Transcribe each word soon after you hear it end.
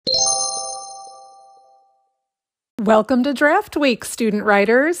Welcome to Draft Week, student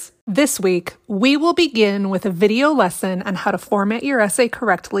writers. This week, we will begin with a video lesson on how to format your essay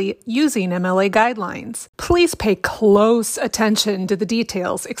correctly using MLA guidelines. Please pay close attention to the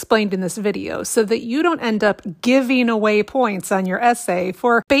details explained in this video so that you don't end up giving away points on your essay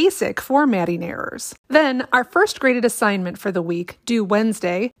for basic formatting errors. Then, our first graded assignment for the week, due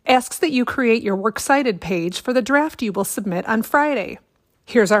Wednesday, asks that you create your works cited page for the draft you will submit on Friday.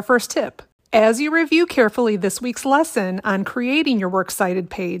 Here's our first tip. As you review carefully this week's lesson on creating your works cited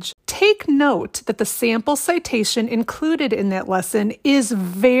page, take note that the sample citation included in that lesson is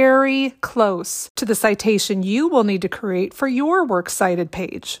very close to the citation you will need to create for your works cited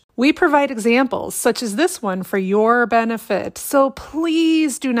page. We provide examples such as this one for your benefit, so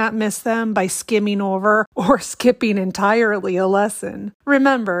please do not miss them by skimming over or skipping entirely a lesson.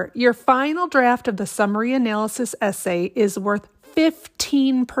 Remember, your final draft of the summary analysis essay is worth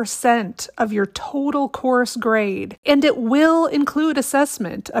 15% of your total course grade, and it will include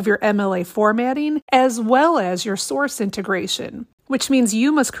assessment of your MLA formatting as well as your source integration, which means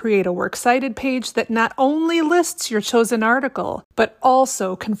you must create a works cited page that not only lists your chosen article, but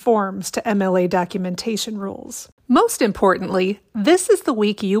also conforms to MLA documentation rules. Most importantly, this is the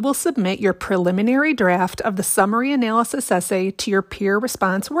week you will submit your preliminary draft of the summary analysis essay to your peer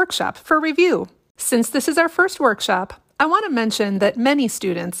response workshop for review. Since this is our first workshop, I want to mention that many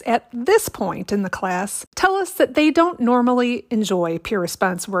students at this point in the class tell us that they don't normally enjoy peer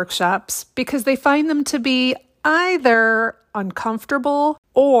response workshops because they find them to be either uncomfortable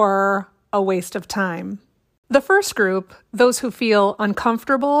or a waste of time. The first group, those who feel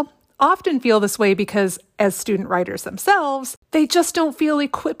uncomfortable, often feel this way because, as student writers themselves, they just don't feel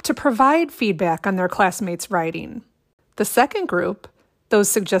equipped to provide feedback on their classmates' writing. The second group, those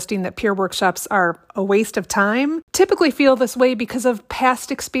suggesting that peer workshops are a waste of time, typically feel this way because of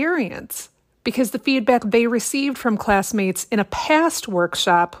past experience, because the feedback they received from classmates in a past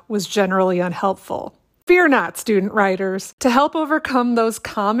workshop was generally unhelpful. Fear not, student writers. To help overcome those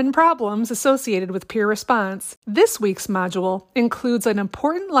common problems associated with peer response, this week's module includes an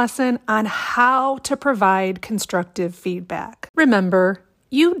important lesson on how to provide constructive feedback. Remember,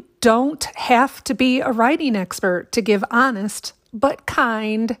 you don't have to be a writing expert to give honest, but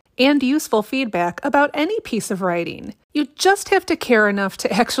kind and useful feedback about any piece of writing. You just have to care enough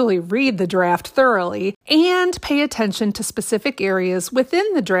to actually read the draft thoroughly and pay attention to specific areas within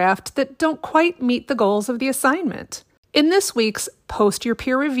the draft that don't quite meet the goals of the assignment. In this week's Post Your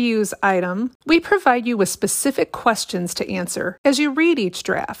Peer Reviews item, we provide you with specific questions to answer as you read each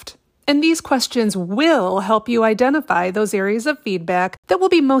draft. And these questions will help you identify those areas of feedback that will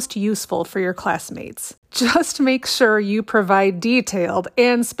be most useful for your classmates. Just make sure you provide detailed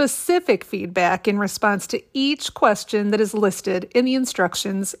and specific feedback in response to each question that is listed in the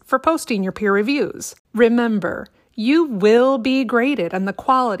instructions for posting your peer reviews. Remember, you will be graded on the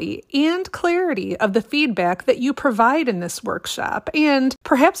quality and clarity of the feedback that you provide in this workshop, and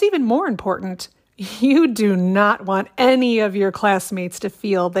perhaps even more important, you do not want any of your classmates to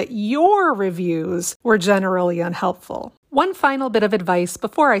feel that your reviews were generally unhelpful. One final bit of advice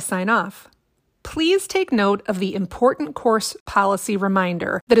before I sign off. Please take note of the important course policy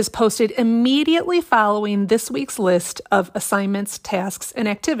reminder that is posted immediately following this week's list of assignments, tasks, and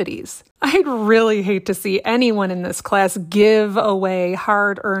activities. I'd really hate to see anyone in this class give away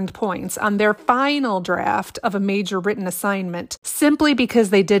hard-earned points on their final draft of a major written assignment simply because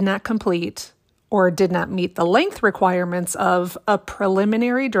they did not complete or did not meet the length requirements of a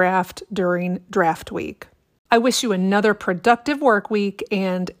preliminary draft during draft week. I wish you another productive work week,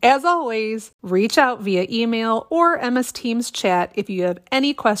 and as always, reach out via email or MS Teams chat if you have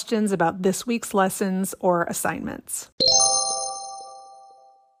any questions about this week's lessons or assignments.